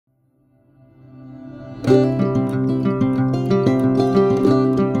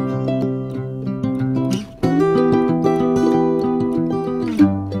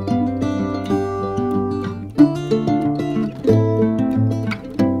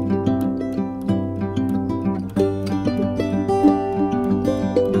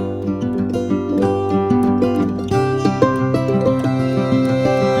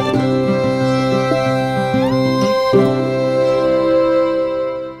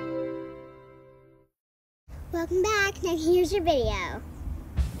Welcome back, now here's your video.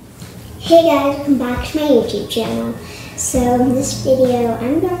 Hey guys, welcome back to my YouTube channel. So in this video,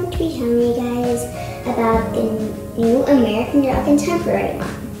 I'm going to be telling you guys about the new American Girl Contemporary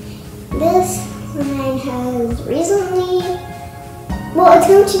line. This line has recently, well, it's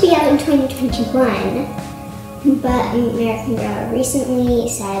going to be out in 2021, but American Girl recently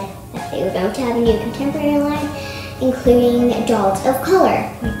said that they were going to have a new contemporary line, including dolls of color,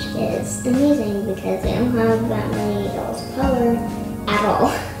 which is amazing because they don't have that many dolls of color at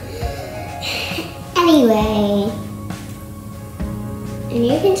all. Anyway, a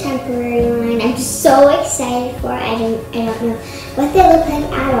new contemporary line. I'm just so excited for it. I don't know what they look like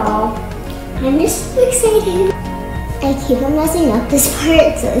at all. I'm just so excited. I keep on messing up this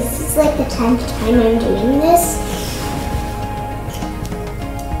part, so this is like the 10th time I'm doing this.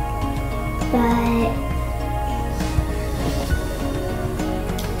 But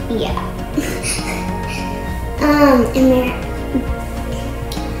yeah.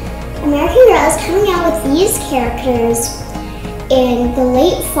 American Girl is coming out with these characters in the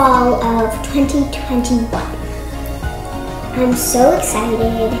late fall of 2021. I'm so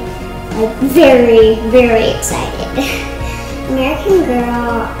excited, like very, very excited. American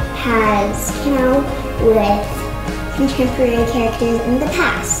Girl has come out with contemporary characters in the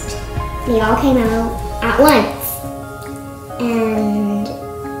past. They all came out at once. And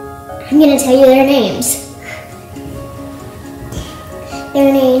I'm gonna tell you their names.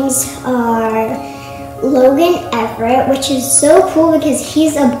 Their names are Logan Everett, which is so cool because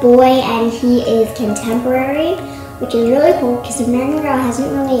he's a boy and he is contemporary, which is really cool because American Girl hasn't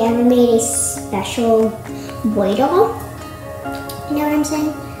really ever made a special boy doll. You know what I'm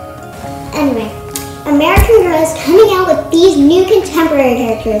saying? Anyway, American Girl is coming out with these new contemporary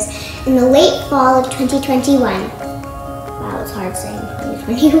characters in the late fall of 2021. Wow, it's hard saying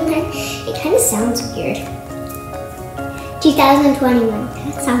 2021. It kind of sounds weird. 2021.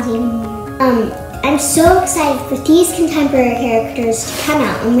 That sounds even weird. I'm so excited for these contemporary characters to come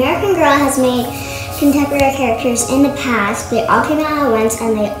out. American Girl has made contemporary characters in the past. They all came out at once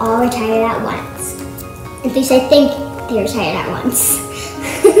and they all retired at once. At least I think they retired at once.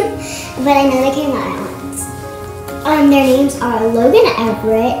 But I know they came out at once. Their names are Logan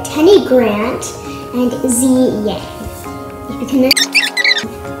Everett, Tenny Grant, and Z Yang. If you can.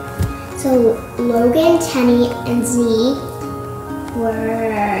 So Logan, Tenny, and Z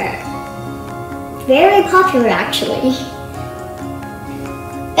were very popular actually.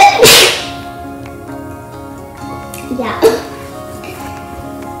 Yeah.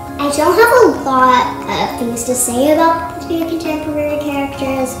 I don't have a lot of things to say about the new contemporary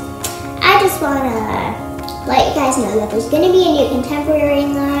characters. I just want to let you guys know that there's going to be a new contemporary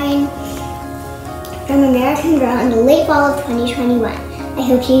line from American Girl in the late fall of 2021. I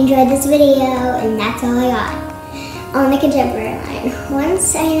hope you enjoyed this video, and that's all I got on the contemporary line.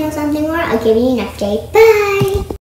 Once I know something more, I'll give you an update. Bye!